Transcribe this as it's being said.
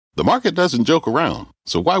The market doesn't joke around,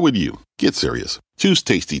 so why would you? Get serious. Choose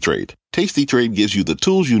Tasty Trade. Tasty Trade gives you the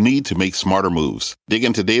tools you need to make smarter moves. Dig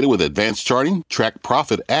into data with advanced charting, track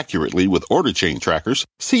profit accurately with order chain trackers,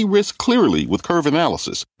 see risk clearly with curve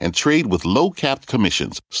analysis, and trade with low-capped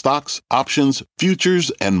commissions, stocks, options,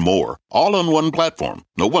 futures, and more. All on one platform.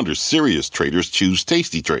 No wonder serious traders choose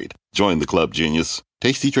Tasty Trade. Join the club, genius.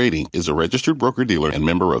 Tasty Trading is a registered broker-dealer and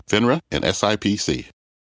member of FINRA and SIPC.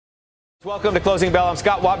 Welcome to Closing Bell. I'm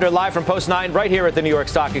Scott Wapner, live from Post 9 right here at the New York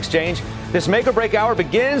Stock Exchange. This make or break hour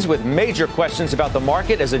begins with major questions about the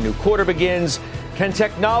market as a new quarter begins. Can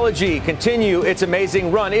technology continue its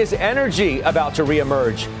amazing run? Is energy about to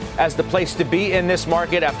reemerge as the place to be in this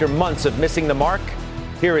market after months of missing the mark?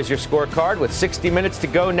 Here is your scorecard with 60 minutes to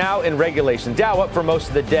go now in regulation. Dow up for most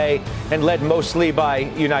of the day and led mostly by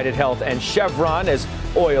United Health and Chevron as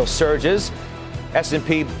oil surges.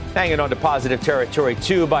 S&P hanging on to positive territory,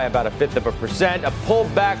 too, by about 0.5%. A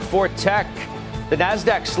pullback for tech. The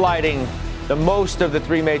Nasdaq sliding the most of the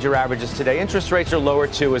three major averages today. Interest rates are lower,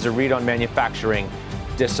 too, as a read on manufacturing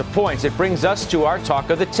disappoints. It brings us to our talk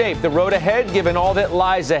of the tape. The road ahead, given all that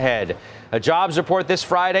lies ahead. A jobs report this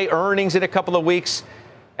Friday, earnings in a couple of weeks,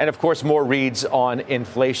 and, of course, more reads on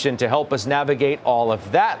inflation. To help us navigate all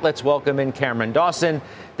of that, let's welcome in Cameron Dawson,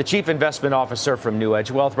 the Chief Investment Officer from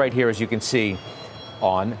NewEdge Wealth, right here, as you can see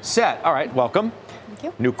on set. All right, welcome. Thank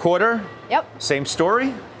you. New quarter. Yep. Same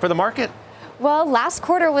story for the market. Well, last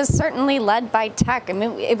quarter was certainly led by tech. I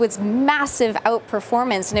mean, it was massive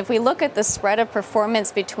outperformance. And if we look at the spread of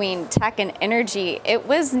performance between tech and energy, it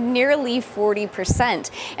was nearly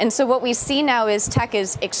 40%. And so what we see now is tech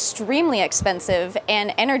is extremely expensive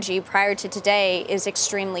and energy prior to today is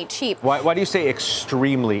extremely cheap. Why do you say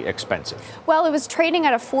extremely expensive? Well, it was trading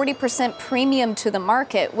at a 40% premium to the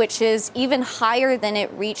market, which is even higher than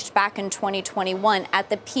it reached back in 2021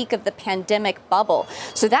 at the peak of the pandemic bubble.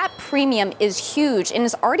 So that premium is huge and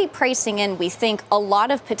is already pricing in, we think, a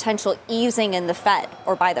lot of potential easing in the Fed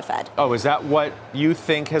or by the Fed. Oh, is that what you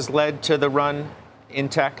think has led to the run in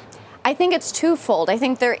tech? I think it's twofold. I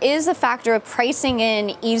think there is a factor of pricing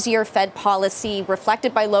in easier Fed policy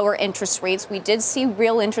reflected by lower interest rates. We did see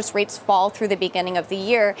real interest rates fall through the beginning of the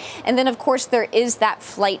year. And then, of course, there is that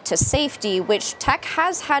flight to safety, which tech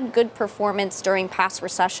has had good performance during past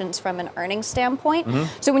recessions from an earnings standpoint.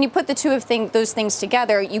 So when you put the two of those things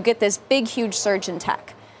together, you get this big, huge surge in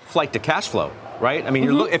tech. Flight to cash flow, right? I mean,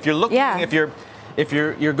 if you're looking, if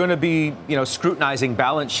you're going to be, scrutinizing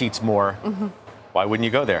balance sheets more. Why wouldn't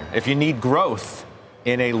you go there? If you need growth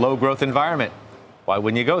in a low growth environment, why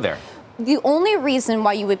wouldn't you go there? The only reason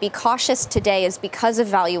why you would be cautious today is because of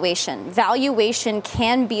valuation. Valuation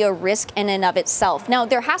can be a risk in and of itself. Now,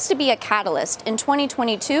 there has to be a catalyst. In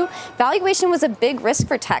 2022, valuation was a big risk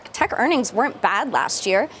for tech. Tech earnings weren't bad last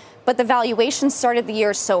year, but the valuation started the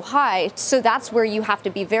year so high. So that's where you have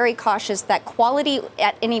to be very cautious that quality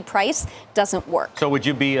at any price doesn't work. So would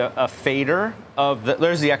you be a fader of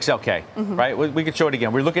there's the XLK, right? We could show it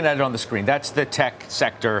again. We're looking at it on the screen. That's the tech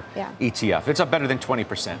sector ETF. It's up better than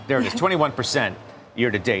 20%. There it is, 21%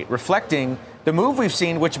 year to date, reflecting the move we've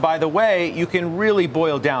seen, which, by the way, you can really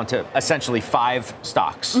boil down to essentially 5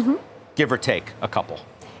 stocks, give or take a couple.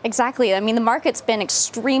 Exactly. I mean, the market's been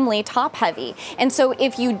extremely top heavy. And so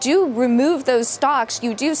if you do remove those stocks,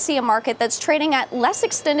 you do see a market that's trading at less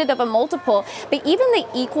extended of a multiple. But even the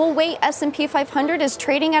equal weight S&P 500 is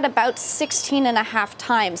trading at about 16 and a half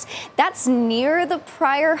times. That's near the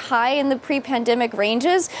prior high in the pre-pandemic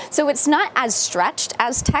ranges. So it's not as stretched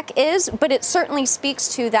as tech is, but it certainly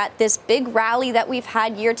speaks to that this big rally that we've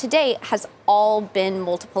had year to date has all been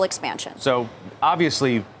multiple expansion. So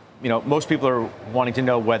obviously, most people are wanting to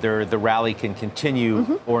know whether the rally can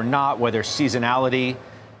continue or not, whether seasonality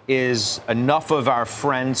is enough of our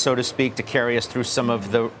friend, so to speak, to carry us through some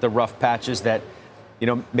of the rough patches that,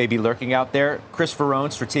 may be lurking out there. Chris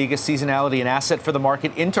Verrone, strategist, seasonality, an asset for the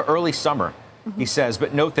market into early summer, he says.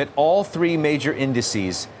 But note that all 3 major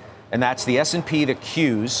indices, and that's the S&P, the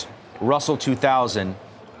Qs, Russell 2000,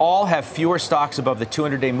 all have fewer stocks above the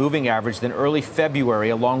 200-day moving average than early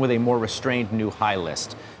February, along with a more restrained new high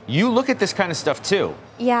list. You look at this kind of stuff, too.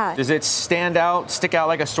 Yeah. Does it stick out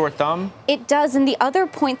like a sore thumb? It does. And the other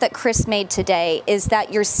point that Chris made today is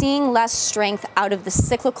that you're seeing less strength out of the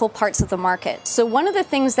cyclical parts of the market. So one of the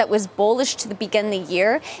things that was bullish to begin the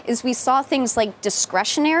year is we saw things like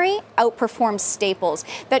discretionary outperform staples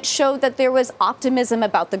that showed that there was optimism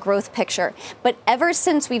about the growth picture. But ever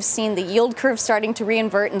since we've seen the yield curve starting to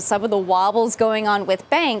reinvert and some of the wobbles going on with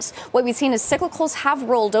banks, what we've seen is cyclicals have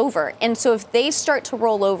rolled over. And so if they start to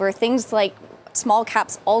roll over, things like small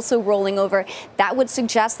caps also rolling over, that would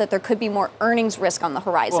suggest that there could be more earnings risk on the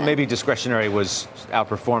horizon. Well, maybe discretionary was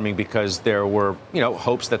outperforming because there were,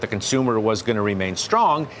 hopes that the consumer was going to remain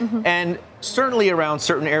strong. And certainly around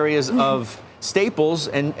certain areas of staples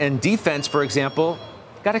and defense, for example,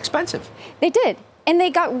 got expensive. They did. And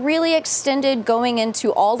they got really extended going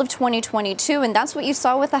into all of 2022, and that's what you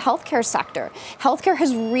saw with the healthcare sector. Healthcare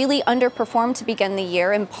has really underperformed to begin the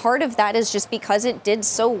year, and part of that is just because it did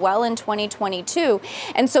so well in 2022.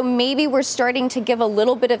 And so maybe we're starting to give a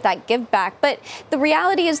little bit of that give back. But the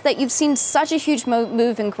reality is that you've seen such a huge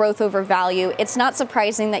move in growth over value. It's not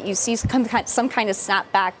surprising that you see some kind of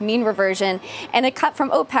snapback, mean reversion, and a cut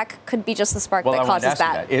from OPEC could be just the spark that causes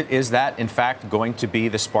that. Is that, in fact, going to be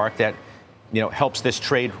the spark that helps this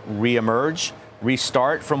trade reemerge,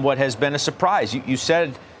 restart from what has been a surprise? You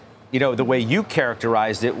said, the way you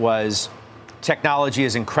characterized it was technology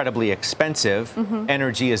is incredibly expensive,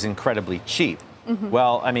 energy is incredibly cheap.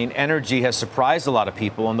 Well, I mean, energy has surprised a lot of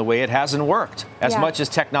people in the way it hasn't worked as much as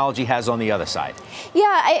technology has on the other side.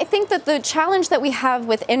 Yeah, I think that the challenge that we have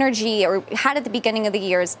with energy, or had at the beginning of the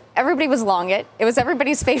year, is everybody was long it. It was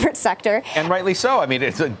everybody's favorite sector. And rightly so. I mean,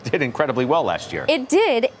 it did incredibly well last year. It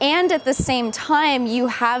did. And at the same time, you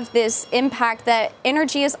have this impact that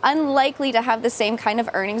energy is unlikely to have the same kind of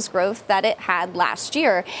earnings growth that it had last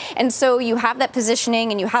year. And so you have that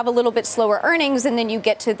positioning and you have a little bit slower earnings, and then you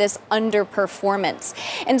get to this underperformance.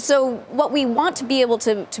 And so what we want to be able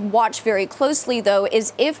to watch very closely, though,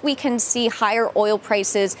 is if we can see higher oil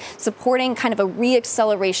prices supporting kind of a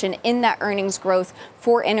reacceleration in that earnings growth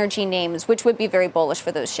for energy names, which would be very bullish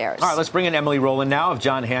for those shares. All right, let's bring in Emily Rowland now of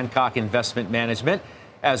John Hancock Investment Management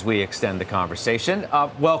as we extend the conversation.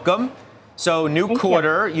 Welcome. So new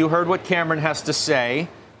quarter, you heard what Cameron has to say.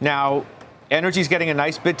 Now, energy's getting a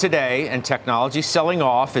nice bid today and technology's selling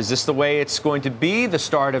off. Is this the way it's going to be, the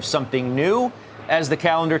start of something new as the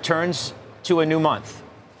calendar turns to a new month?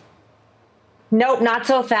 Nope, not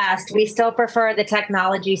so fast. We still prefer the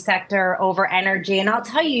technology sector over energy. And I'll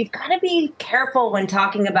tell you, you've got to be careful when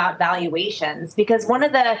talking about valuations, because one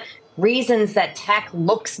of the reasons that tech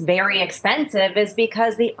looks very expensive is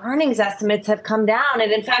because the earnings estimates have come down.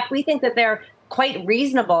 And in fact, we think that they're quite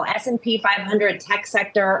reasonable. S&P 500 tech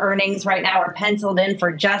sector earnings right now are penciled in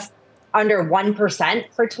for just under 1%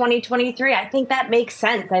 for 2023. I think that makes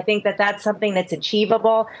sense. I think that that's something that's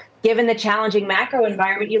achievable. Given the challenging macro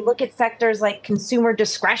environment, you look at sectors like consumer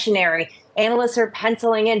discretionary. Analysts are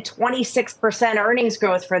penciling in 26% earnings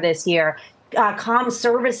growth for this year. Comm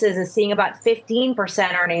services is seeing about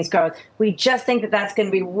 15% earnings growth. We just think that that's going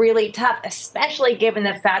to be really tough, especially given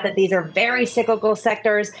the fact that these are very cyclical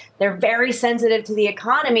sectors. They're very sensitive to the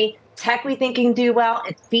economy. Tech, we think, can do well.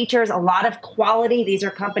 It features a lot of quality. These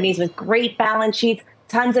are companies with great balance sheets,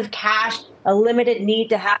 tons of cash, a limited need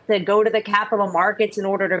to have to go to the capital markets in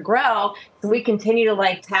order to grow. So we continue to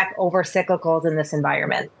like tech over cyclicals in this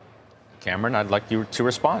environment. Cameron, I'd like you to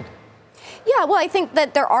respond. Yeah, well, I think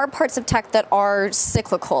that there are parts of tech that are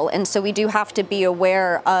cyclical, and so we do have to be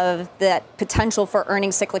aware of that potential for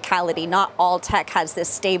earnings cyclicality. Not all tech has this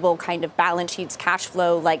stable kind of balance sheets, cash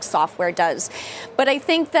flow like software does. But I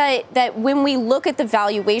think that when we look at the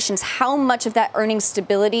valuations, how much of that earnings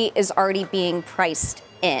stability is already being priced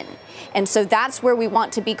in. And so that's where we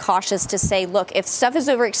want to be cautious to say, look, if stuff is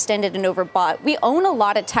overextended and overbought, we own a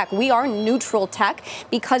lot of tech. We are neutral tech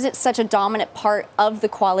because it's such a dominant part of the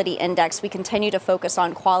quality index. We continue to focus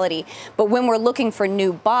on quality. But when we're looking for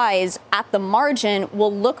new buys at the margin,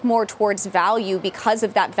 we'll look more towards value because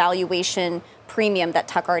of that valuation premium that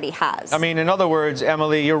tech already has. I mean, in other words,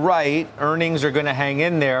 Emily, you're right. Earnings are going to hang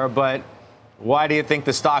in there. But why do you think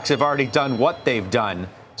the stocks have already done what they've done?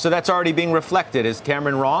 So that's already being reflected. Is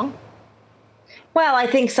Cameron wrong? Well, I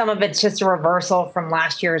think some of it's just a reversal from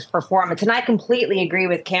last year's performance. And I completely agree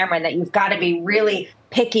with Cameron that you've got to be really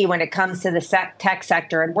picky when it comes to the tech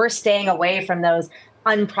sector. And we're staying away from those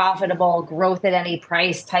unprofitable growth at any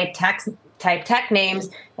price type tech names.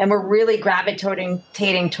 And we're really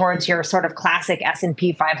gravitating towards your sort of classic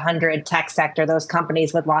S&P 500 tech sector, those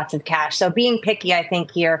companies with lots of cash. So being picky, I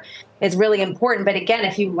think, here is really important. But again,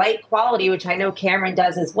 if you like quality, which I know Cameron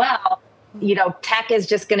does as well, tech is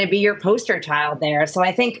just going to be your poster child there. So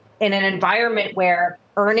I think in an environment where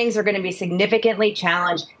earnings are going to be significantly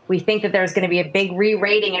challenged, we think that there's going to be a big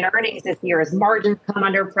re-rating in earnings this year as margins come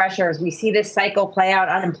under pressure, as we see this cycle play out,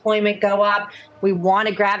 unemployment go up. We want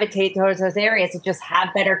to gravitate towards those areas to just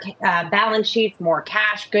have better balance sheets, more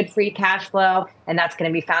cash, good free cash flow, and that's going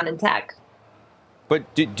to be found in tech.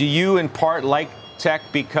 But do you in part like tech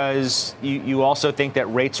because you also think that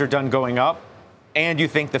rates are done going up? And you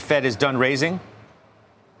think the Fed is done raising?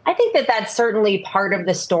 I think that that's certainly part of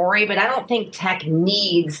the story, but I don't think tech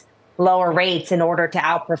needs lower rates in order to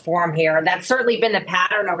outperform here. That's certainly been the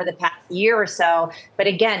pattern over the past year or so. But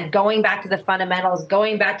again, going back to the fundamentals,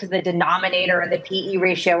 going back to the denominator and the PE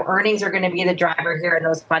ratio, earnings are going to be the driver here, and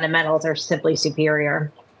those fundamentals are simply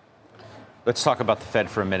superior. Let's talk about the Fed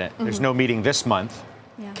for a minute. There's no meeting this month,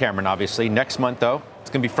 Cameron, obviously. Next month, though, it's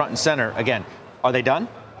going to be front and center again. Are they done?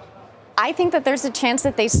 I think that there's a chance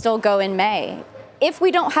that they still go in May. If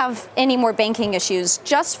we don't have any more banking issues,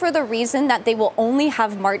 just for the reason that they will only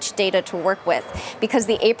have March data to work with, because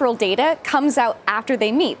the April data comes out after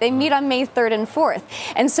they meet. They meet on May 3rd and 4th.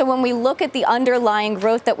 And so when we look at the underlying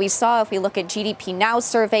growth that we saw, if we look at GDP Now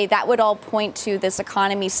survey, that would all point to this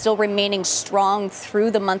economy still remaining strong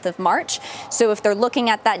through the month of March. So if they're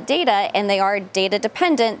looking at that data and they are data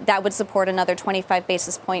dependent, that would support another 25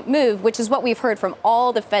 basis point move, which is what we've heard from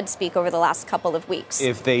all the Fed speak over the last couple of weeks.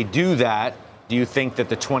 If they do that, do you think that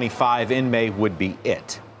the 25 in May would be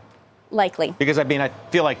it? Likely. Because, I mean, I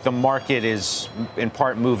feel like the market is in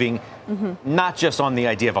part moving not just on the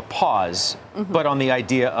idea of a pause, but on the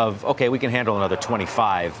idea of, OK, we can handle another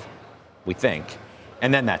 25, we think,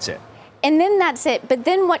 and then that's it. And then that's it. But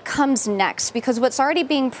then what comes next? Because what's already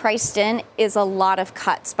being priced in is a lot of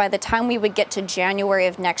cuts. By the time we would get to January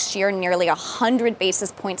of next year, nearly 100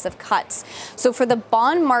 basis points of cuts. So for the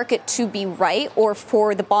bond market to be right, or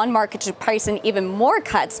for the bond market to price in even more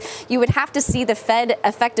cuts, you would have to see the Fed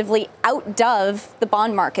effectively outdove the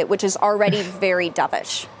bond market, which is already very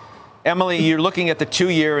dovish. Emily, you're looking at the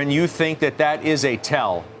 2-year, and you think that that is a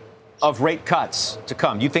tell of rate cuts to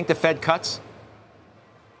come. You think the Fed cuts?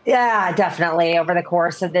 Yeah, definitely over the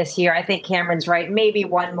course of this year. I think Cameron's right. Maybe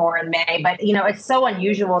one more in May. But, you know, it's so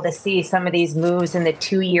unusual to see some of these moves in the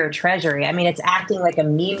 2-year Treasury. I mean, it's acting like a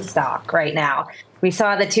meme stock right now. We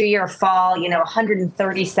saw the 2-year fall,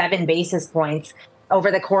 137 basis points over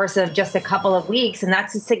the course of just a couple of weeks. And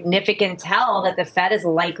that's a significant tell that the Fed is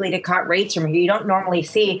likely to cut rates from here. You don't normally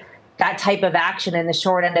see that type of action in the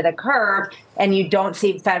short end of the curve, and you don't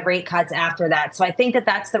see Fed rate cuts after that. So I think that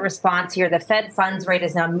that's the response here. The Fed funds rate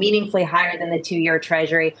is now meaningfully higher than the 2-year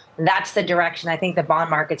Treasury. That's the direction. I think the bond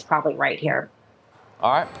market's probably right here.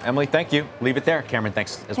 All right, Emily, thank you. Leave it there. Cameron,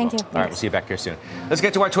 thanks as well. Thank you. All right, we'll see you back here soon. Let's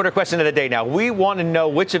get to our Twitter question of the day now. We want to know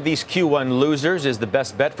which of these Q1 losers is the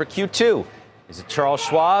best bet for Q2. Is it Charles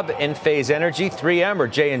Schwab, Enphase Energy, 3M, or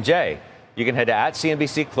J&J? You can head to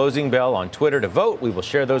 @CNBC Closing Bell on Twitter to vote. We will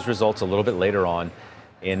share those results a little bit later on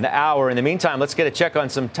in the hour. In the meantime, let's get a check on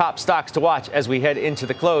some top stocks to watch as we head into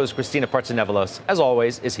the close. Christina Partsinevelos, as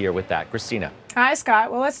always, is here with that. Christina. Hi, Scott.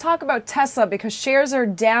 Well, let's talk about Tesla because shares are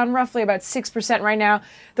down roughly about 6% right now.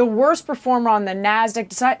 The worst performer on the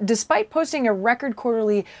NASDAQ, despite posting a record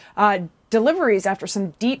quarterly deliveries after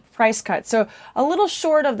some deep price cuts. So a little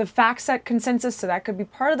short of the FactSet consensus, so that could be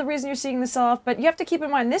part of the reason you're seeing the sell-off. But you have to keep in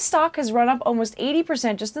mind, this stock has run up almost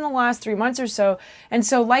 80% just in the last 3 months or so. And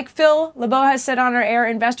so like Phil LeBeau has said on our air,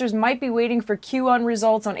 investors might be waiting for Q1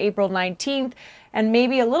 results on April 19th and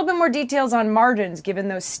maybe a little bit more details on margins given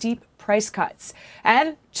those steep price cuts.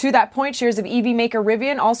 And to that point, shares of EV maker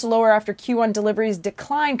Rivian also lower after Q1 deliveries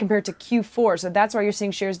declined compared to Q4. So that's why you're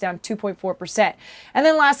seeing shares down 2.4%. And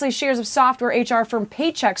then lastly, shares of software HR firm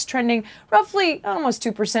Paychex trending roughly almost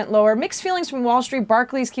 2% lower. Mixed feelings from Wall Street.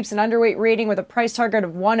 Barclays keeps an underweight rating with a price target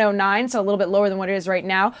of 109, so a little bit lower than what it is right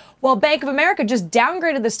now. While Bank of America just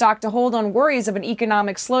downgraded the stock to hold on worries of an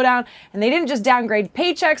economic slowdown. And they didn't just downgrade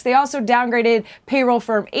Paychex, they also downgraded payroll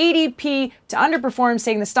firm ADP to underperform,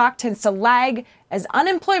 saying the stock tends to lag as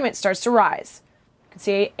unemployment starts to rise. You can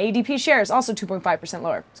see ADP shares also 2.5%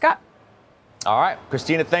 lower. Scott? All right,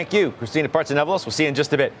 Christina, thank you. Christina Partsinevelos, we'll see you in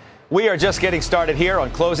just a bit. We are just getting started here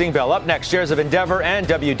on Closing Bell. Up next, shares of Endeavor and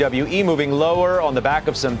WWE moving lower on the back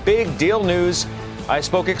of some big deal news. I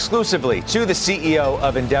spoke exclusively to the CEO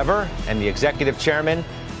of Endeavor and the executive chairman,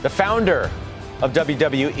 the founder of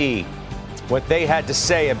WWE, what they had to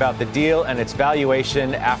say about the deal and its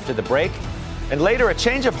valuation after the break. And later, a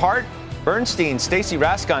change of heart. Bernstein, Stacy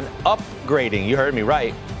Rasgon upgrading, you heard me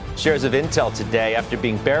right, shares of Intel today after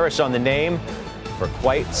being bearish on the name for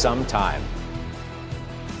quite some time.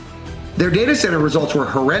 Their data center results were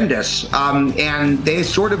horrendous, and they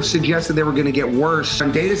sort of suggested they were going to get worse.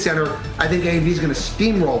 On data center, I think AMD is going to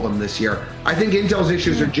steamroll them this year. I think Intel's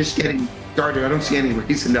issues are just getting started. I don't see any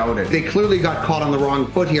reason to own it. They clearly got caught on the wrong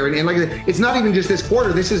foot here. And like, it's not even just this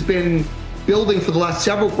quarter. This has been building for the last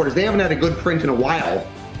several quarters. They haven't had a good print in a while.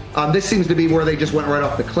 This seems to be where they just went right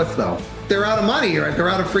off the cliff, though. They're out of money, right? They're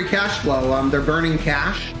out of free cash flow. They're burning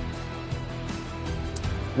cash.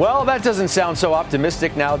 Well, that doesn't sound so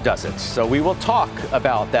optimistic now, does it? So we will talk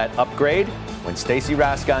about that upgrade when Stacy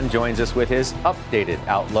Rasgon joins us with his updated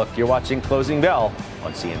outlook. You're watching Closing Bell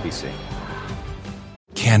on CNBC.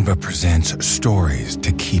 Canva presents stories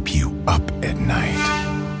to keep you up at night.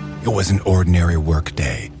 It was an ordinary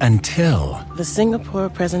workday until the Singapore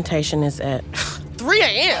presentation is at 3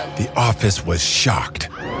 a.m. The office was shocked.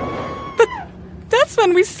 But that's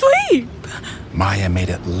when we sleep. Maya made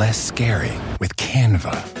it less scary with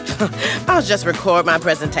Canva. I'll just record my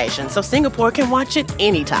presentation so Singapore can watch it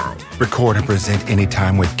anytime. Record and present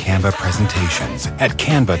anytime with Canva presentations at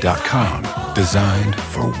canva.com. Designed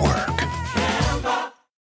for work.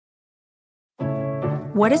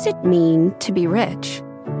 What does it mean to be rich?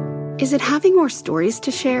 Is it having more stories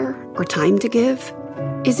to share or time to give?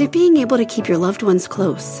 Is it being able to keep your loved ones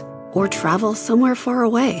close or travel somewhere far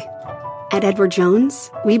away? At Edward Jones,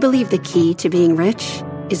 we believe the key to being rich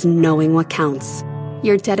is knowing what counts.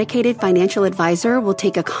 Your dedicated financial advisor will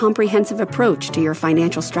take a comprehensive approach to your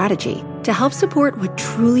financial strategy to help support what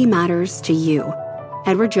truly matters to you.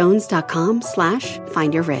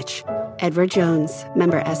 EdwardJones.com/findyourrich. Edward Jones,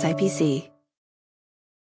 member SIPC.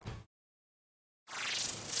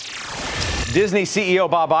 Disney CEO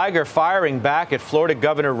Bob Iger firing back at Florida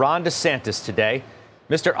Governor Ron DeSantis today.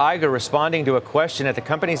 Mr. Iger responding to a question at the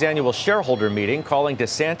company's annual shareholder meeting, calling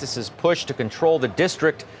DeSantis' push to control the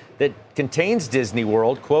district that contains Disney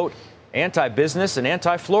World, quote, anti-business and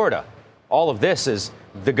anti-Florida. All of this as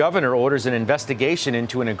the governor orders an investigation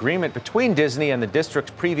into an agreement between Disney and the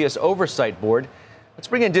district's previous oversight board. Let's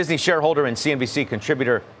bring in Disney shareholder and CNBC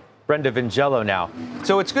contributor Brenda Vingello now.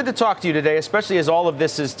 So it's good to talk to you today, especially as all of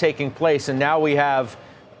this is taking place. And now we have,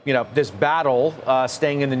 this battle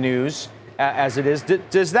staying in the news as it is.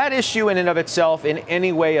 Does that issue in and of itself in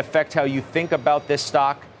any way affect how you think about this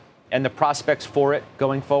stock and the prospects for it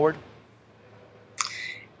going forward?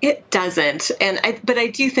 It doesn't. But I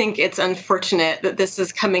do think it's unfortunate that this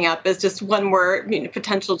is coming up as just one more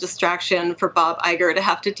potential distraction for Bob Iger to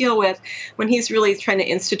have to deal with when he's really trying to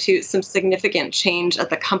institute some significant change at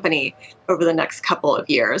the company over the next couple of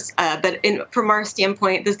years. From our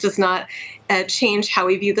standpoint, this does not change how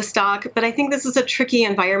we view the stock. But I think this is a tricky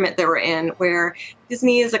environment that we're in, where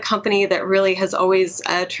Disney is a company that really has always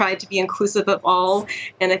tried to be inclusive of all.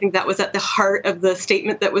 And I think that was at the heart of the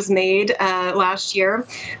statement that was made last year.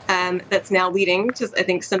 That's now leading to, I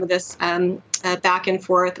think, some of this back and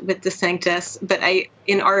forth with DeSantis. But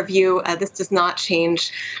in our view, this does not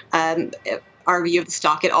change our view of the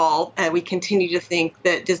stock at all. We continue to think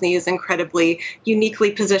that Disney is incredibly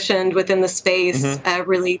uniquely positioned within the space.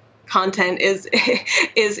 Really, content is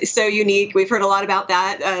so unique. We've heard a lot about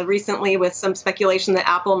that recently with some speculation that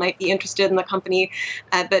Apple might be interested in the company.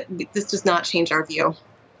 But this does not change our view.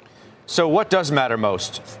 So what does matter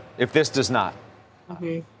most if this does not?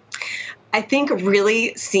 I think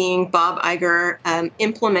really seeing Bob Iger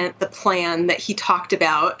implement the plan that he talked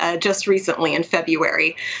about just recently in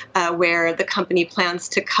February, where the company plans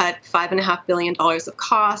to cut $5.5 billion of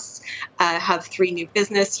costs, have 3 new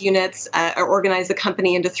business units, or organize the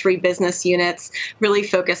company into 3 business units, really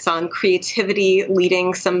focus on creativity,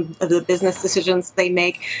 leading some of the business decisions they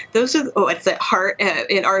make. Those are what's at heart,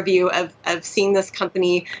 in our view, of seeing this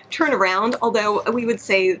company turn around, although we would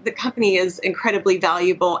say the company is incredibly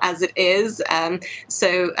valuable as it is.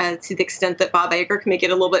 So to the extent that Bob Iger can make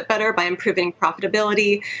it a little bit better by improving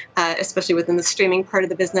profitability, especially within the streaming part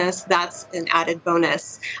of the business, that's an added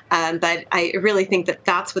bonus. But I really think that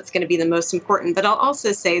that's what's going to be the most important. But I'll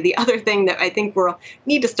also say the other thing that I think we'll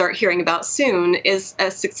need to start hearing about soon is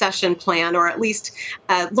a succession plan, or at least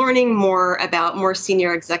learning more about more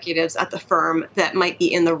senior executives at the firm that might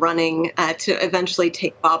be in the running to eventually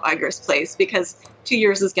take Bob Iger's place, because 2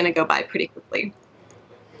 years is going to go by pretty quickly.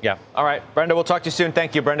 Yeah. All right, Brenda, we'll talk to you soon.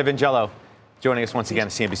 Thank you, Brenda Vingello, joining us once again, a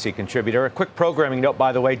CNBC contributor. A quick programming note,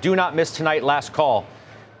 by the way, do not miss tonight, Last Call.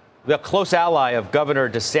 The close ally of Governor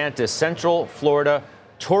DeSantis, Central Florida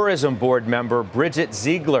Tourism Board member Bridget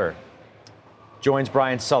Ziegler joins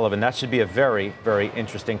Brian Sullivan. That should be a very, very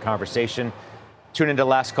interesting conversation. Tune into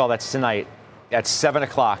Last Call. That's tonight at 7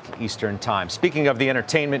 o'clock Eastern time. Speaking of the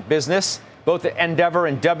entertainment business, both Endeavor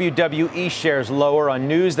and WWE shares lower on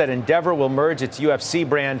news that Endeavor will merge its UFC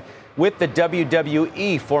brand with the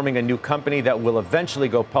WWE, forming a new company that will eventually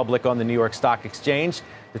go public on the New York Stock Exchange.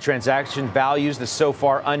 The transaction values the so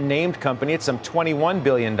far unnamed company at some $21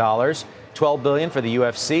 billion, $12 billion for the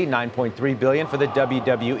UFC, $9.3 billion for the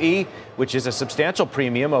WWE, which is a substantial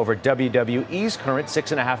premium over WWE's current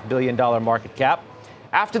 $6.5 billion market cap.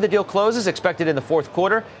 After the deal closes, expected in the fourth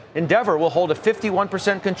quarter, Endeavor will hold a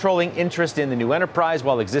 51% controlling interest in the new enterprise,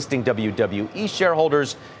 while existing WWE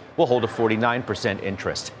shareholders will hold a 49%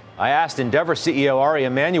 interest. I asked Endeavor CEO Ari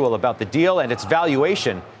Emanuel about the deal and its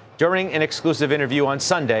valuation during an exclusive interview on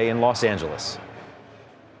Sunday in Los Angeles.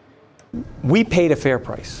 We paid a fair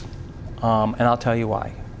price, and I'll tell you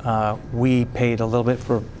why. We paid a little bit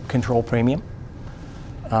for control premium.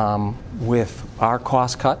 With our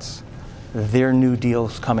cost cuts, their new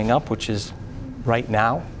deals coming up, which is right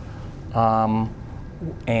now,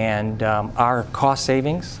 and our cost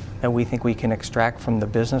savings that we think we can extract from the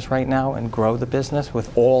business right now and grow the business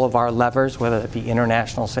with all of our levers, whether it be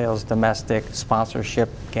international sales, domestic, sponsorship,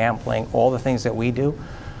 gambling, all the things that we do.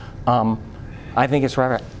 I think it's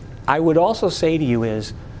right. I would also say to you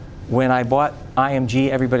is, when I bought IMG,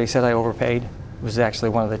 everybody said I overpaid. It was actually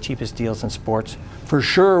one of the cheapest deals in sports. For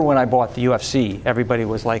sure, when I bought the UFC, everybody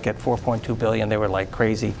was like at $4.2 billion. They were like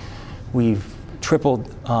crazy. We've tripled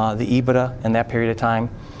the EBITDA in that period of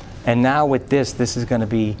time. And now with this is going to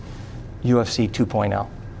be UFC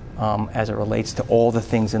 2.0 as it relates to all the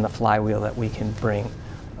things in the flywheel that we can bring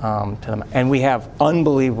to them. And we have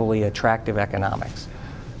unbelievably attractive economics.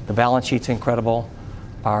 The balance sheet's incredible.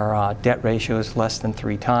 Our debt ratio is less than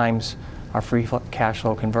 3 times. Our free cash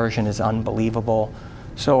flow conversion is unbelievable.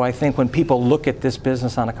 So I think when people look at this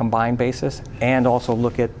business on a combined basis and also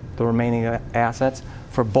look at the remaining assets,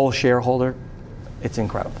 for both shareholder, it's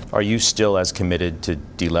incredible. Are you still as committed to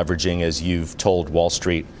deleveraging as you've told Wall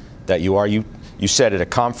Street that you are? You said at a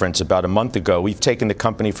conference about a month ago, we've taken the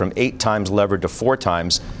company from 8 times levered to 4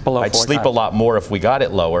 times. Below I'd 4 sleep times. a lot more if we got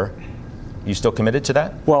it lower. You still committed to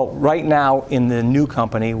that? Well, right now in the new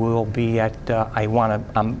company, we will be at, I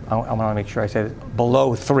want to make sure I said it,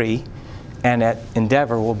 below 3, and at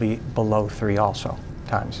Endeavor we'll be below 3 also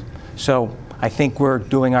times. So I think we're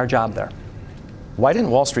doing our job there. Why didn't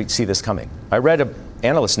Wall Street see this coming? I read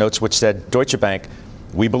analyst notes which said, Deutsche Bank,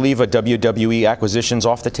 we believe a WWE acquisition's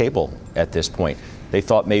off the table at this point. They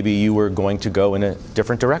thought maybe you were going to go in a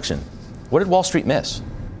different direction. What did Wall Street miss?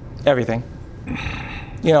 Everything.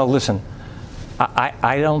 You know, listen,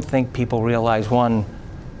 I don't think people realize, one,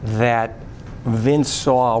 that Vince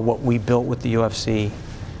saw what we built with the UFC.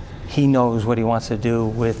 He knows what he wants to do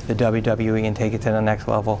with the WWE and take it to the next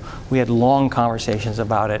level. We had long conversations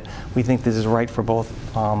about it. We think this is right for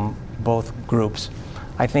both groups.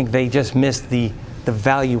 I think they just missed the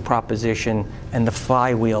value proposition and the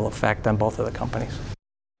flywheel effect on both of the companies.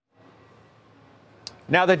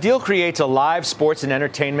 Now, the deal creates a live sports and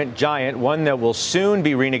entertainment giant, one that will soon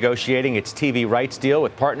be renegotiating its TV rights deal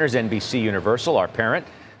with partners NBC Universal, our parent,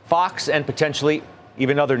 Fox, and potentially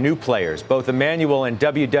even other new players. Both Emanuel and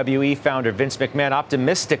WWE founder Vince McMahon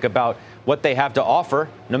optimistic about what they have to offer,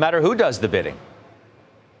 no matter who does the bidding.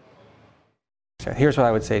 Here's what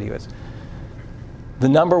I would say to you is, the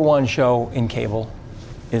number one show in cable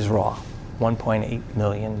is Raw, 1.8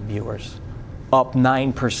 million viewers, up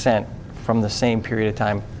 9% from the same period of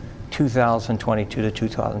time, 2022 to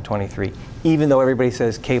 2023. Even though everybody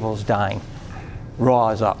says cable's dying, Raw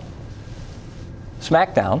is up.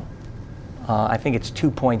 SmackDown, I think it's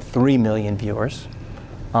 2.3 million viewers,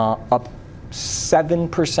 up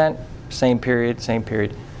 7%, same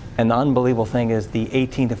period. And the unbelievable thing is the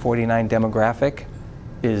 18 to 49 demographic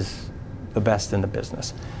is the best in the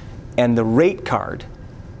business. And the rate card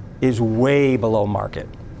is way below market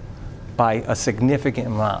by a significant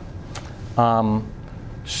amount.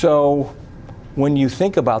 So when you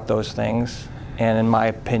think about those things, and in my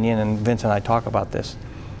opinion, and Vince and I talk about this,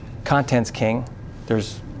 content's king.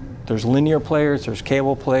 There's linear players, there's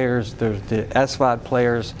cable players, there's the SVOD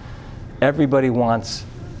players. Everybody wants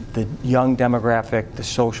the young demographic, the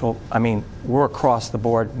social. I mean, we're across the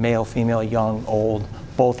board, male, female, young, old,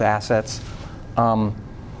 both assets. I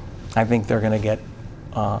think they're going to get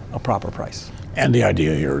a proper price. And the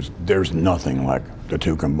idea here is there's nothing like the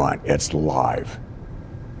two combined. It's live.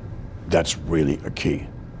 That's really a key,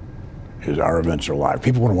 is our events are live.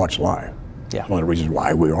 People want to watch live. Yeah. It's one of the reasons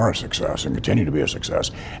why we are a success and continue to be a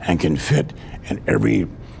success and can fit in every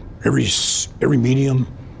medium.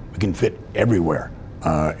 We can fit everywhere.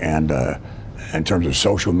 And in terms of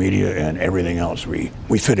social media and everything else, we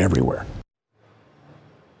fit everywhere.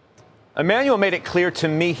 Emanuel made it clear to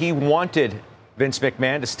me he wanted Vince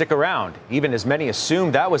McMahon to stick around, even as many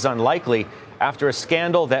assumed that was unlikely after a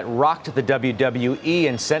scandal that rocked the WWE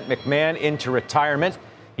and sent McMahon into retirement.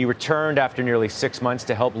 He returned after nearly 6 months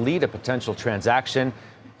to help lead a potential transaction.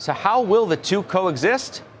 So how will the two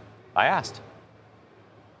coexist? I asked.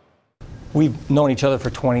 We've known each other for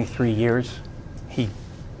 23 years. He,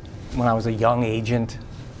 when I was a young agent,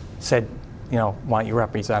 said, you know, why don't you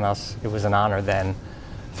represent us? It was an honor then.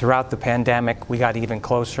 Throughout the pandemic, we got even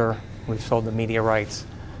closer. We've sold the media rights.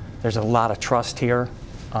 There's a lot of trust here.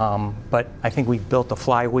 But I think we've built a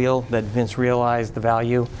flywheel that Vince realized the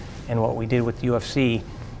value, and what we did with UFC,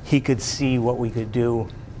 he could see what we could do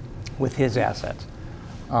with his assets.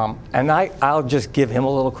 And I'll just give him a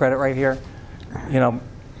little credit right here. You know,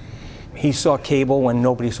 he saw cable when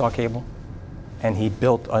nobody saw cable, and he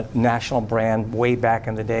built a national brand way back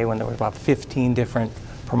in the day when there were about 15 different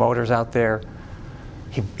promoters out there.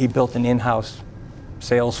 He built an in-house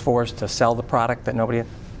sales force to sell the product that nobody had,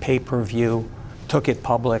 pay-per-view, took it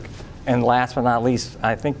public, and last but not least,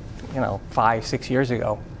 I think, 5-6 years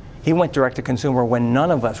ago, he went direct to consumer when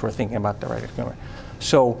none of us were thinking about direct to consumer.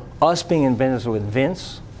 So us being in business with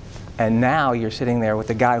Vince, and now you're sitting there with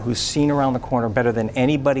a guy who's seen around the corner better than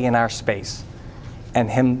anybody in our space, and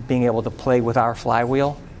him being able to play with our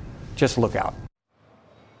flywheel, just look out.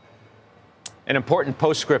 An important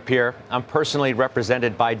postscript here. I'm personally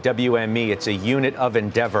represented by WME. It's a unit of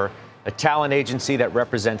Endeavor, a talent agency that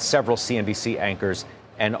represents several CNBC anchors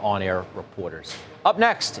and on-air reporters. Up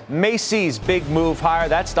next, Macy's big move higher.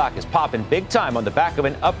 That stock is popping big time on the back of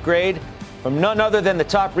an upgrade from none other than the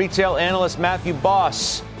top retail analyst, Matthew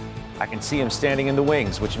Boss. I can see him standing in the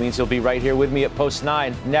wings, which means he'll be right here with me at Post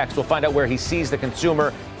 9. Next, we'll find out where he sees the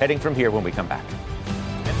consumer heading from here when we come back.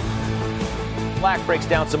 Black breaks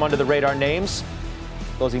down some under-the-radar names.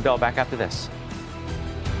 Closing bell back after this.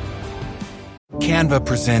 Canva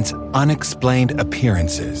presents Unexplained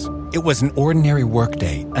Appearances. It was an ordinary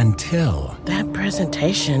workday until... That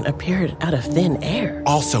presentation appeared out of thin air.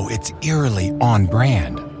 Also, it's eerily on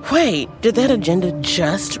brand. Wait, did that agenda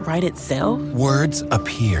just write itself? Words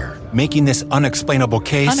appear, making this unexplainable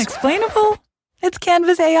case... Unexplainable? It's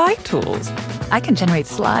Canva's AI tools. I can generate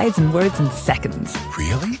slides and words in seconds.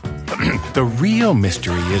 Really? The real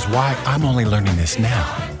mystery is why I'm only learning this now.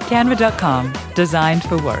 Canva.com, designed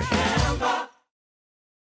for work.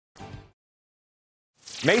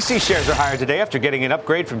 Macy shares are higher today after getting an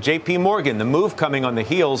upgrade from J.P. Morgan. The move coming on the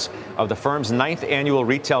heels of the firm's 9th annual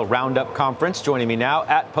Retail Roundup Conference. Joining me now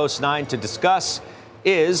at Post 9 to discuss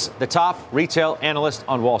is the top retail analyst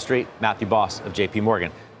on Wall Street, Matthew Boss of J.P.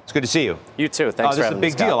 Morgan. It's good to see you. You too. Thanks for having me.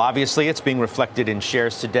 This is a big deal. Obviously, it's being reflected in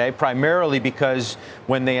shares today, primarily because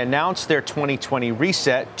when they announced their 2020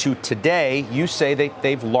 reset to today, you say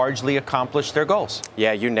they've largely accomplished their goals.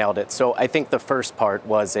 Yeah, you nailed it. So I think the first part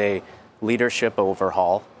was a leadership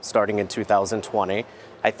overhaul starting in 2020.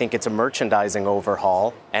 I think it's a merchandising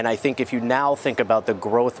overhaul. And I think if you now think about the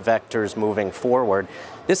growth vectors moving forward,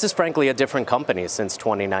 this is frankly a different company since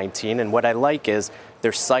 2019. And what I like is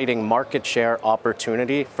they're citing market share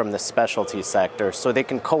opportunity from the specialty sector so they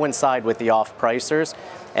can coincide with the off-pricers,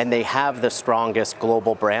 and they have the strongest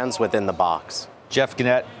global brands within the box. Jeff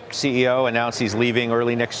Gennett, CEO, announced he's leaving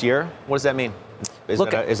early next year. What does that mean? Is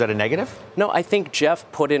that a negative? No, I think Jeff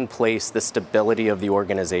put in place the stability of the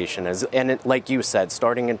organization. Like you said,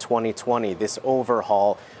 starting in 2020, this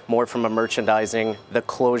overhaul, more from a merchandising, the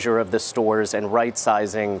closure of the stores and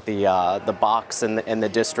right-sizing the box and the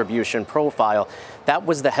distribution profile, that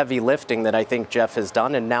was the heavy lifting that I think Jeff has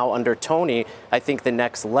done. And now under Tony, I think the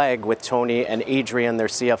next leg with Tony and Adrian, their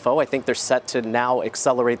CFO, I think they're set to now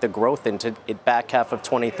accelerate the growth into back half of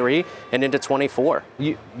 23 and into 24.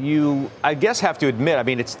 You I guess, have to admit, I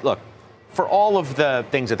mean, look, for all of the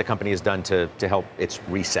things that the company has done to help its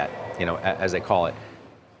reset, as they call it,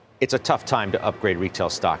 it's a tough time to upgrade retail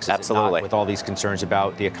stocks. Absolutely. With all these concerns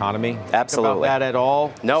about the economy. Absolutely. About that at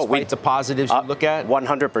all? No. Despite the positives you look at?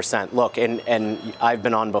 100%. Look, and I've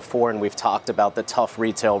been on before, and we've talked about the tough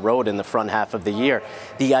retail road in the front half of the year.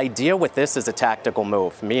 The idea with this is a tactical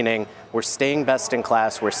move, meaning we're staying best in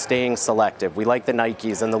class, we're staying selective. We like the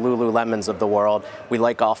Nikes and the Lululemons of the world. We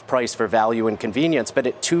like off-price for value and convenience, but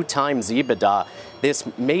at 2 times EBITDA, this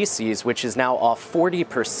Macy's, which is now off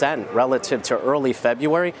 40% relative to early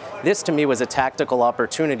February, this to me was a tactical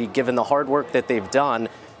opportunity given the hard work that they've done,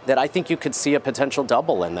 that I think you could see a potential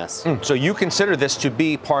double in this. So you consider this to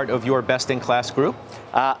be part of your best-in-class group?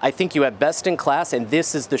 I think you have best-in-class, and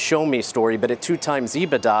this is the show-me story, but at 2 times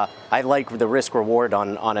EBITDA, I like the risk-reward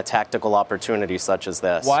on a tactical opportunity such as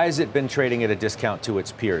this. Why has it been trading at a discount to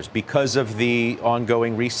its peers? Because of the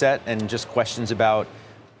ongoing reset and just questions about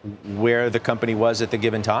where the company was at the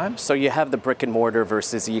given time? So you have the brick and mortar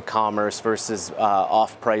versus e-commerce versus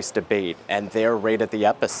off-price debate, and they're right at the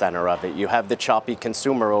epicenter of it. You have the choppy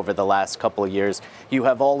consumer over the last couple of years. You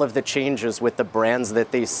have all of the changes with the brands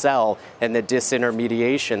that they sell and the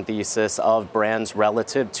disintermediation thesis of brands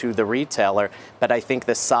relative to the retailer. But I think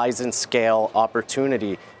the size and scale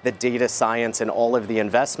opportunity, the data science and all of the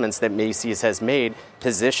investments that Macy's has made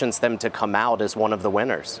positions them to come out as one of the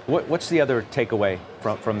winners. What's the other takeaway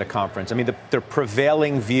from the conference? I mean, the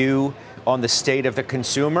prevailing view on the state of the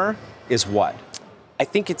consumer is what? I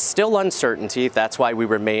think it's still uncertainty. That's why we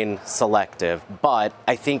remain selective. But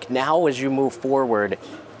I think now as you move forward,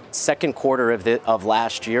 second quarter of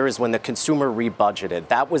last year is when the consumer rebudgeted.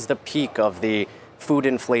 That was the peak of the food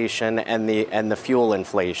inflation and the fuel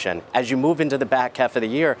inflation. As you move into the back half of the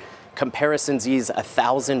year, comparisons ease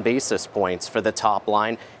 1,000 basis points for the top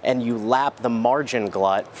line, and you lap the margin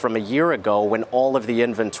glut from a year ago when all of the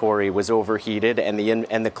inventory was overheated and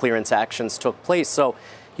the clearance actions took place. So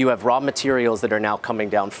you have raw materials that are now coming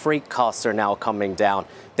down. Freight costs are now coming down.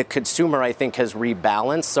 The consumer, I think, has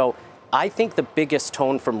rebalanced. So I think the biggest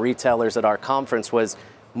tone from retailers at our conference was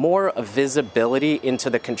more visibility into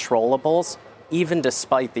the controllables, even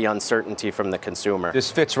despite the uncertainty from the consumer. This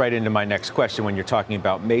fits right into my next question when you're talking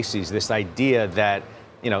about Macy's, this idea that,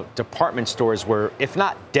 department stores were, if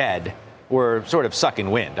not dead, were sort of sucking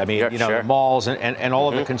wind. I mean, the malls and all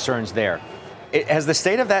of the concerns there. Has the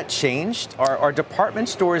state of that changed? Are department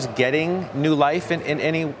stores getting new life in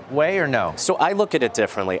any way or no? So I look at it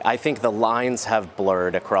differently. I think the lines have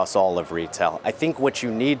blurred across all of retail. I think what you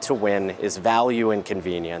need to win is value and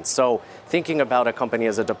convenience. So thinking about a company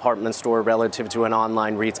as a department store relative to an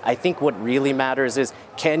online retail, I think what really matters is,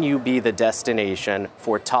 can you be the destination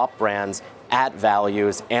for top brands at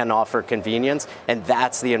values and offer convenience? And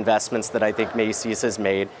that's the investments that I think Macy's has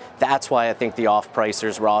made. That's why I think the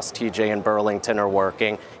off-pricers, Ross, TJ, and Burlington are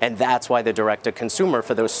working. And that's why the direct-to-consumer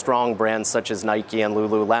for those strong brands such as Nike and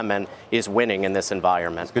Lululemon is winning in this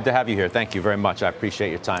environment. It's good to have you here. Thank you very much. I appreciate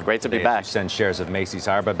your time. Great to be back. Send shares of Macy's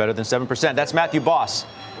higher by better than 7%. That's Matthew Boss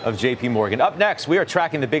of JP Morgan. Up next, we are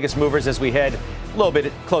tracking the biggest movers as we head a little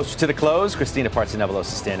bit closer to the close. Christina Partsinevelos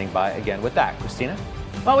is standing by again with that. Christina?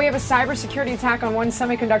 Well, we have a cybersecurity attack on one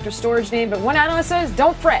semiconductor storage name, but one analyst says,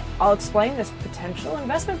 don't fret. I'll explain this potential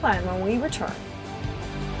investment plan when we return.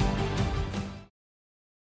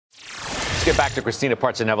 Let's get back to Christina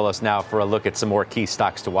Partsinevelos now for a look at some more key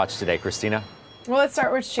stocks to watch today. Christina? Well, let's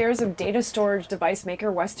start with shares of data storage device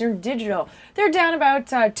maker Western Digital. They're down about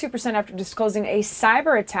 2% after disclosing a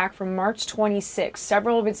cyber attack from March 26.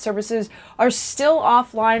 Several of its services are still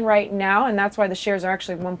offline right now, and that's why the shares are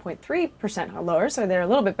actually 1.3% lower, so they're a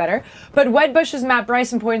little bit better. But Wedbush's Matt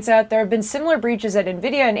Bryson points out there have been similar breaches at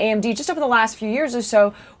NVIDIA and AMD just over the last few years or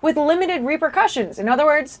so with limited repercussions. In other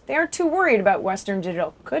words, they aren't too worried about Western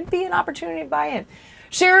Digital. Could be an opportunity to buy in.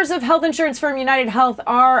 Shares of health insurance firm United Health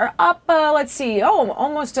are up, almost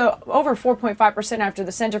over 4.5% after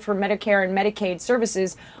the Center for Medicare and Medicaid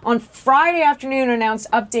Services on Friday afternoon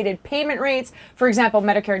announced updated payment rates. For example,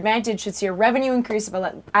 Medicare Advantage should see a revenue increase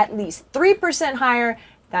of at least 3% higher.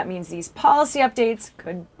 That means these policy updates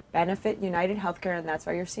could benefit United Healthcare, and that's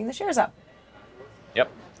why you're seeing the shares up.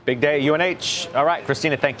 Yep. Big day at UNH. All right,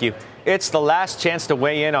 Christina, thank you. It's the last chance to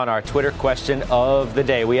weigh in on our Twitter question of the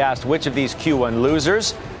day. We asked which of these Q1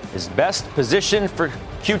 losers is best positioned for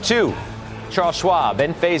Q2. Charles Schwab,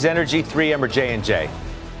 Enphase Energy, 3M, or J&J.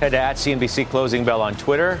 Head to @CNBC Closing Bell on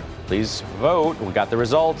Twitter. Please vote. We got the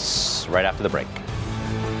results right after the break.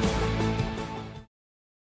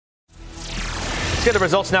 Let's get the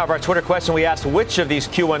results now of our Twitter question. We asked which of these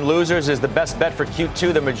Q1 losers is the best bet for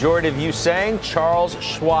Q2. The majority of you saying Charles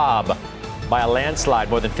Schwab by a landslide,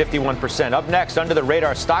 more than 51%. Up next, under the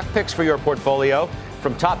radar stock picks for your portfolio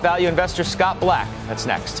from top value investor Scott Black. That's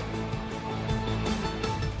next.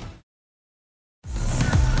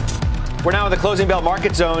 We're now in the Closing Bell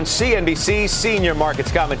Market Zone. CNBC senior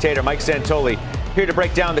markets commentator Mike Santoli here to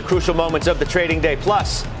break down the crucial moments of the trading day.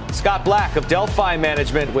 Plus, Scott Black of Delphi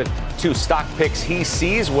Management with 2 stock picks he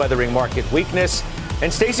sees weathering market weakness.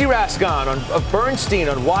 And Stacy Rasgon of Bernstein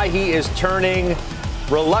on why he is turning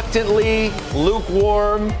reluctantly,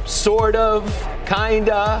 lukewarm, sort of,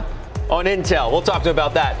 kinda, on Intel. We'll talk to him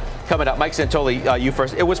about that coming up. Mike Santoli, you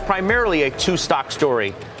first. It was primarily a 2-stock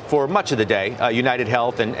story for much of the day, United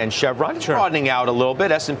Health and Chevron. Sure. Broadening out a little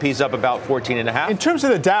bit. S&P's up about 14.5. In terms of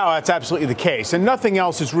the Dow, that's absolutely the case. And nothing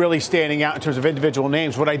else is really standing out in terms of individual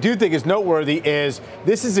names. What I do think is noteworthy is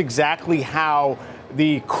this is exactly how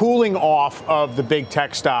the cooling off of the big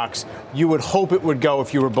tech stocks you would hope it would go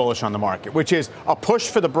if you were bullish on the market, which is a push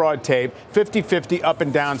for the broad tape, 50-50 up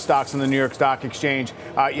and down stocks on the New York Stock Exchange.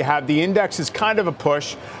 You have the index is kind of a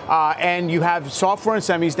push, and you have software and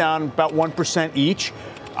semis down about 1% each.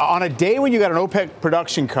 On a day when you got an OPEC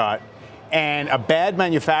production cut and a bad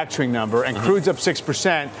manufacturing number and crude's up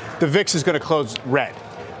 6%, the VIX is going to close red.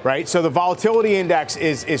 right? So the volatility index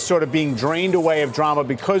is sort of being drained away of drama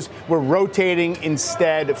because we're rotating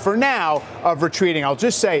instead, for now, of retreating. I'll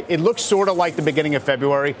just say it looks sort of like the beginning of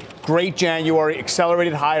February. Great January,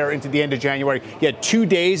 accelerated higher into the end of January. You had 2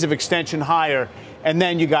 days of extension higher, and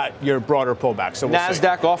then you got your broader pullback. So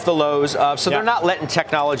NASDAQ off the lows. They're not letting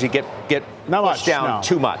technology get pushed down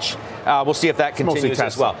too much. We'll see if that continues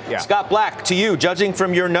as well. Yeah. Scott Black, to you, judging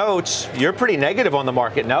from your notes, you're pretty negative on the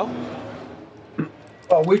market, no?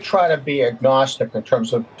 Well, we try to be agnostic in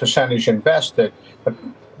terms of percentage invested, but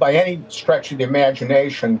by any stretch of the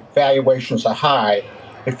imagination, valuations are high.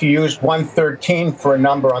 If you use 113 for a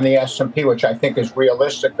number on the S&P, which I think is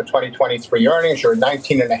realistic for 2023 earnings, you're at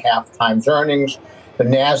 19.5 times earnings. The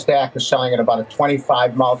NASDAQ is selling at about a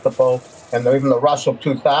 25 multiple, and even the Russell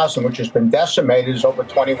 2000, which has been decimated, is over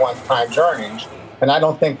 21 times earnings. And I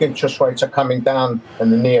don't think interest rates are coming down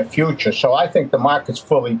in the near future. So I think the market's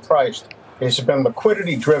fully priced. It's been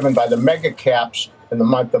liquidity driven by the mega caps in the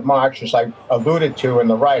month of March, as I alluded to in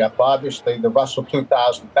the write-up. Obviously, the Russell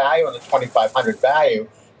 2000 value and the 2500 value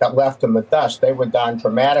got left in the dust. They were down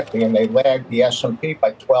dramatically, and they lagged the S&P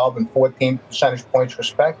by 12 and 14 percentage points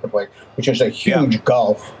respectively, which is a huge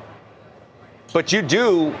gulf. But you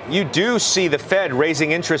do see the Fed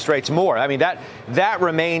raising interest rates more. I mean, that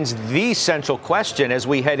remains the central question as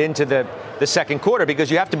we head into the second quarter, because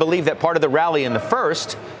you have to believe that part of the rally in the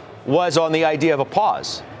first was on the idea of a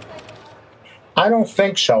pause. I don't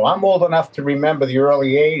think so. I'm old enough to remember the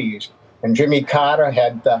early 80s, and Jimmy Carter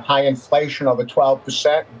had high inflation over 12%.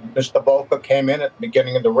 Mr. Volcker came in at the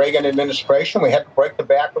beginning of the Reagan administration. We had to break the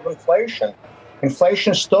back of inflation.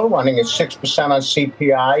 Inflation is still running at 6% on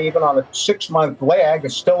CPI. Even on a 6-month lag,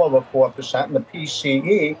 it's still over 4%. And the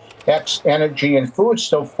PCE, ex energy and food,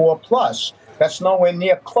 still 4+. That's nowhere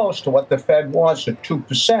near close to what the Fed wants at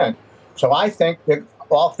 2%. So I think that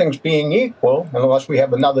all things being equal, unless we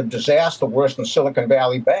have another disaster worse than Silicon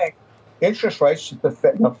Valley Bank, interest rates at the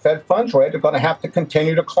Fed funds rate are going to have to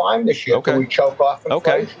continue to climb this year until we choke off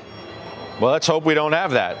inflation. Okay. Well, let's hope we don't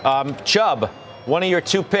have that. Chubb, one of your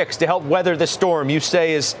two picks to help weather the storm, you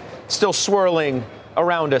say is still swirling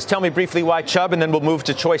around us. Tell me briefly why Chubb, and then we'll move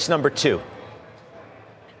to choice number 2.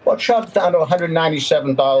 Well, Chubb's down to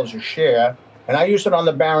 $197 a share. And I used it on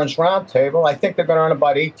the Barron's Roundtable. I think they're going to earn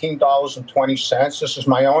about $18.20. This is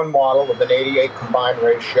my own model with an 88 combined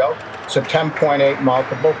ratio. It's a 10.8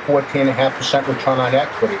 multiple, 14.5% return on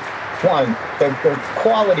equity. One, they're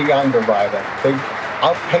quality underwriter. They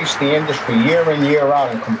outpace the industry year in, year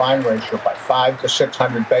out in combined ratio by 500 to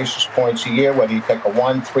 600 basis points a year, whether you take a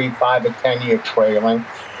 1, 3, 5, or 10-year trailing.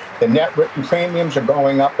 The net written premiums are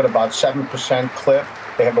going up at about 7% clip.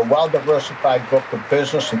 They have a well-diversified book of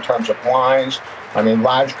business in terms of lines. I mean,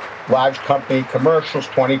 large company commercials,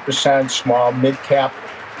 20%, small, mid-cap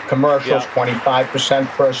commercials, 25%,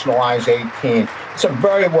 personalized, 18%. It's a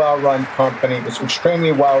very well-run company. It's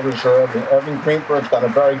extremely well-reserved, and Irving Greenberg's done a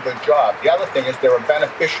very good job. The other thing is they're a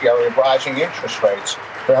beneficiary of rising interest rates.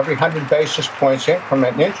 For every 100 basis points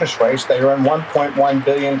increment in interest rates, they earn $1.1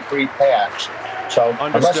 billion pre-tax. So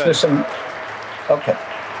unless there's some... Okay.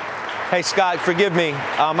 Hey, Scott, forgive me.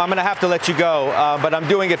 I'm going to have to let you go, but I'm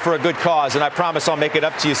doing it for a good cause, and I promise I'll make it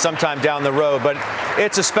up to you sometime down the road. But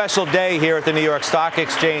it's a special day here at the New York Stock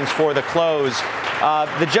Exchange for the close.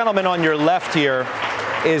 The gentleman on your left here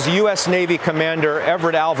is U.S. Navy Commander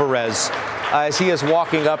Everett Alvarez, as he is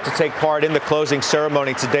walking up to take part in the closing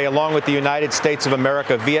ceremony today, along with the United States of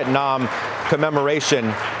America Vietnam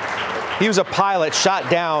commemoration. He was a pilot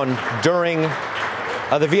shot down during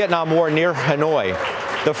the Vietnam War near Hanoi.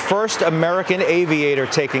 The first American aviator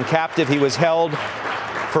taken captive. He was held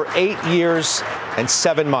for 8 years and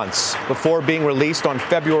 7 months before being released on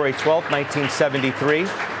February 12, 1973.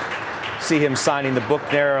 See him signing the book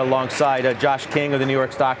there alongside Josh King of the New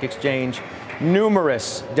York Stock Exchange.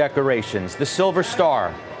 Numerous decorations. The Silver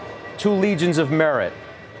Star, 2 Legions of Merit,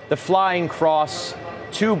 the Flying Cross,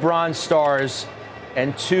 2 Bronze Stars,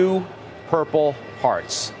 and 2 Purple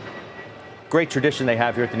Hearts. Great tradition they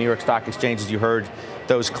have here at the New York Stock Exchange, as you heard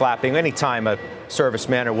those clapping. Anytime a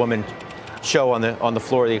serviceman or woman show on the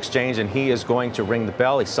floor of the exchange, and he is going to ring the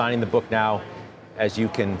bell. He's signing the book now, as you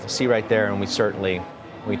can see right there, and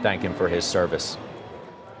we thank him for his service.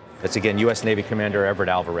 That's, again, U.S. Navy Commander Everett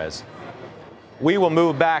Alvarez. We will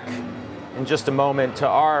move back in just a moment to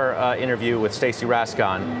our interview with Stacy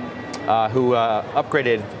Rasgon, who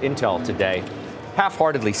upgraded Intel today,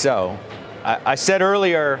 half-heartedly so. I said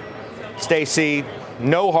earlier, Stacy,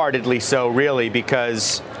 no-heartedly so, really,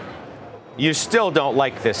 because you still don't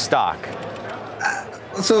like this stock.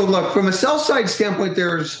 So, look, from a sell-side standpoint,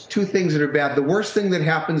 there's 2 things that are bad. The worst thing that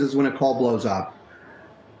happens is when a call blows up.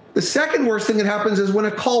 The second worst thing that happens is when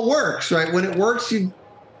a call works, right? When it works, at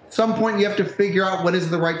some point you have to figure out when is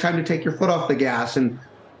the right time to take your foot off the gas. And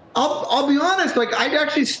I'll be honest, like I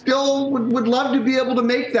actually still would love to be able to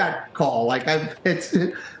make that call. Like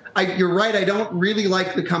you're right. I don't really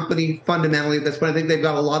like the company fundamentally at this point. I think they've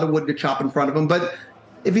got a lot of wood to chop in front of them. But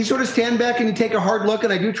if you sort of stand back and you take a hard look,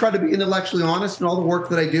 and I do try to be intellectually honest in all the work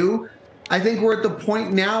that I do, I think we're at the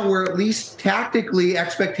point now where at least tactically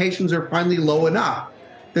expectations are finally low enough.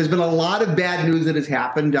 There's been a lot of bad news that has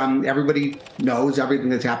happened. Everybody knows everything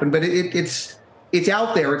that's happened, but it's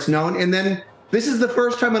out there. It's known. And then this is the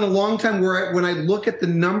first time in a long time where when I look at the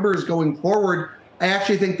numbers going forward, I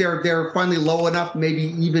actually think they're finally low enough,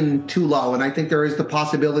 maybe even too low. And I think there is the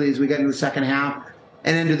possibility as we get into the second half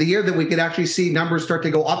and into the year that we could actually see numbers start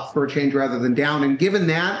to go up for a change rather than down. And given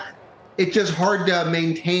that, it's just hard to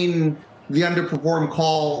maintain the underperform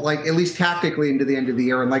call, like at least tactically into the end of the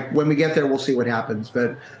year. And like when we get there, we'll see what happens.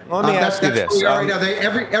 But let me ask you this. Right now.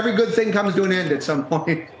 Every good thing comes to an end at some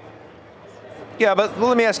point. Yeah, but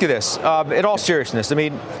let me ask you this. In all seriousness, I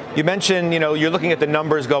mean, you mentioned, you're looking at the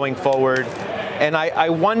numbers going forward. And I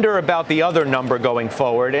wonder about the other number going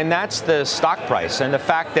forward, and that's the stock price and the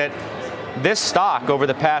fact that this stock over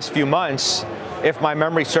the past few months, if my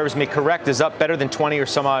memory serves me correct, is up better than 20 or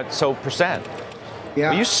some odd percent.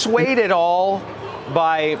 Yeah. Are you swayed at all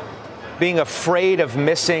by being afraid of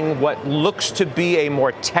missing what looks to be a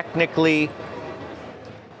more technically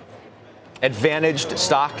advantaged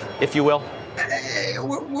stock, if you will?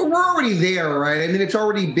 We're already there, right? I mean, it's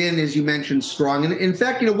already been, as you mentioned, strong. And in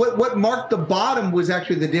fact, what marked the bottom was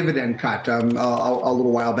actually the dividend cut a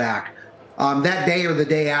little while back. That day or the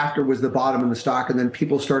day after was the bottom in the stock, and then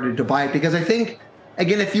people started to buy it. Because I think,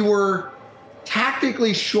 again, if you were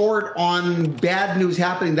tactically short on bad news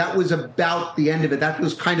happening, that was about the end of it. That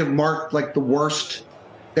was kind of marked like the worst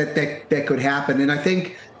that could happen. And I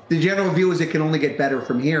think the general view is it can only get better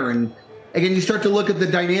from here. And again, you start to look at the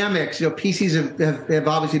dynamics. PCs have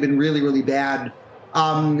obviously been really, really bad.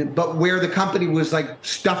 But where the company was like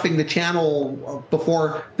stuffing the channel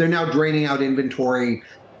before, they're now draining out inventory.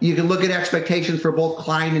 You can look at expectations for both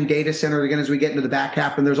client and data center, again, as we get into the back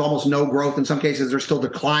half, and there's almost no growth. In some cases, there's still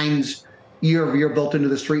declines year over year built into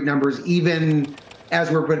the street numbers, even as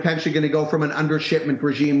we're potentially going to go from an undershipment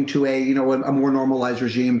regime to a more normalized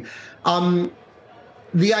regime.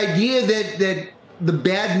 The idea that the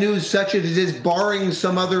bad news, such as it is, barring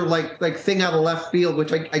some other like thing out of left field,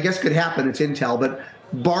 which I guess could happen, it's Intel, but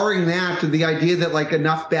barring that, the idea that like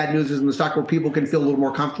enough bad news is in the stock where people can feel a little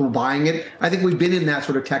more comfortable buying it, I think we've been in that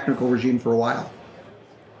sort of technical regime for a while.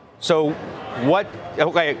 So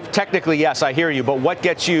okay, technically, yes, I hear you, but what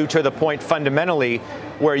gets you to the point fundamentally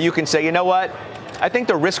where you can say, you know what, I think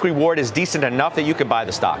the risk reward is decent enough that you could buy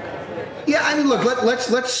the stock? Yeah, I mean, look,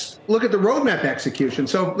 let's look at the roadmap execution.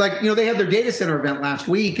 So, they had their data center event last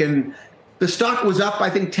week, and the stock was up, I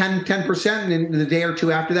think, 10% in the day or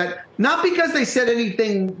two after that. Not because they said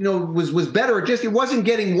anything, was better. It wasn't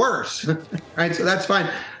getting worse, right? So that's fine.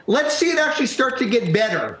 Let's see it actually start to get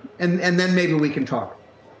better, and then maybe we can talk.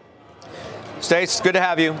 Stace, good to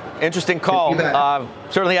have you. Interesting call.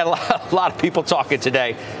 Certainly had a lot of people talking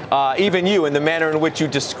today, even you, in the manner in which you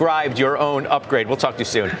described your own upgrade. We'll talk to you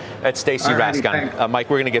soon. That's Stacy Rasgon.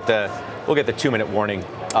 Mike, we'll get the 2-minute warning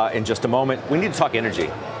in just a moment. We need to talk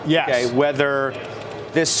energy. Yes. Okay, whether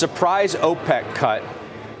this surprise OPEC cut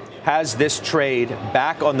has this trade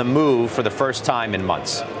back on the move for the first time in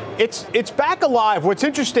months. It's back alive. What's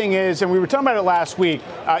interesting is, and we were talking about it last week,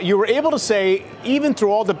 you were able to say, even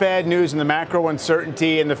through all the bad news and the macro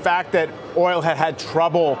uncertainty and the fact that oil had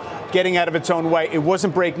trouble getting out of its own way, it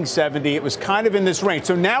wasn't breaking 70. It was kind of in this range.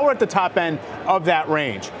 So now we're at the top end of that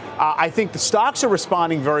range. I think the stocks are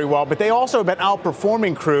responding very well, but they also have been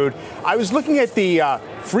outperforming crude. I was looking at the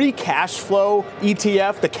free cash flow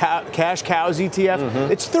ETF, the cash cows ETF.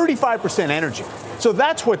 Mm-hmm. It's 35% energy. So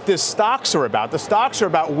that's what the stocks are about. The stocks are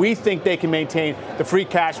about, we think they can maintain the free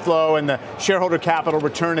cash flow and the shareholder capital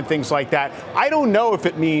return and things like that. I don't know if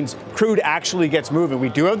it means crude actually gets moving. We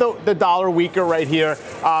do have the dollar weaker right here,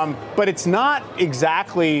 but it's not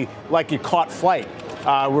exactly like it caught flight.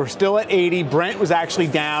 We're still at 80. Brent was actually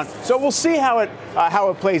down. So we'll see how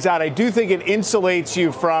it plays out. I do think it insulates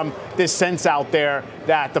you from this sense out there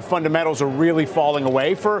that the fundamentals are really falling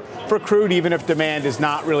away for crude, even if demand is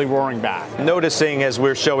not really roaring back. Noticing as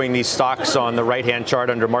we're showing these stocks on the right-hand chart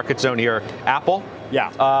under Market Zone here, Apple,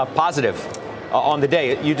 positive on the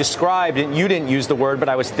day. You described, and you didn't use the word, but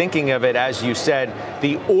I was thinking of it as you said,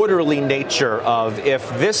 the orderly nature of if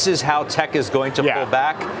this is how tech is going to pull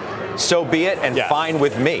back, so be it, and fine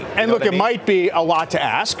with me. And look, it might be a lot to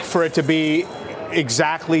ask for it to be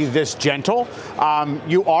exactly this gentle.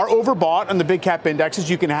 You are overbought on the big cap indexes.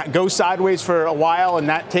 You can go sideways for a while, and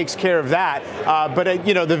that takes care of that. But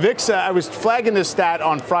the VIX, I was flagging this stat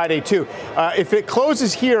on Friday, too. If it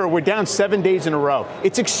closes here, we're down 7 days in a row.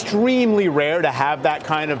 It's extremely rare to have that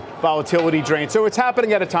kind of volatility drain. So it's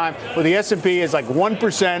happening at a time where the S&P is like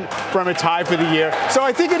 1% from its high for the year. So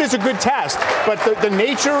I think it is a good test. But the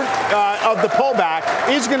nature of the pullback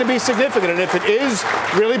is going to be significant. And if it is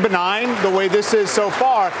really benign the way this is so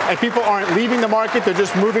far, and people aren't leaving the market, they're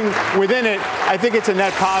just moving within it, I think it's a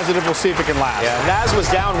net positive. We'll see if it can last. Yeah, Nas was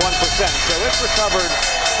down 1%, so it's recovered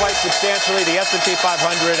quite substantially. The S&P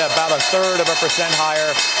 500 about 1/3%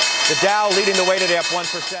 higher. The Dow leading the way today up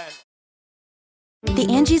 1%.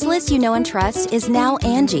 The Angie's List you know and trust is now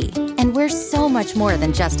Angie, and we're so much more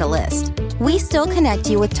than just a list. We still connect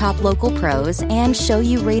you with top local pros and show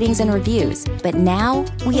you ratings and reviews, but now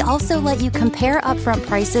we also let you compare upfront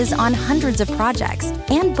prices on hundreds of projects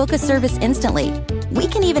and book a service instantly. We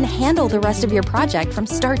can even handle the rest of your project from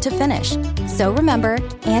start to finish. So remember,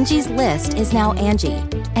 Angie's List is now Angie,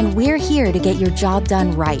 and we're here to get your job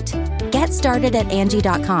done right. Get started at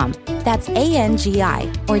Angie.com. That's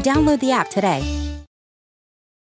ANGI, or download the app today.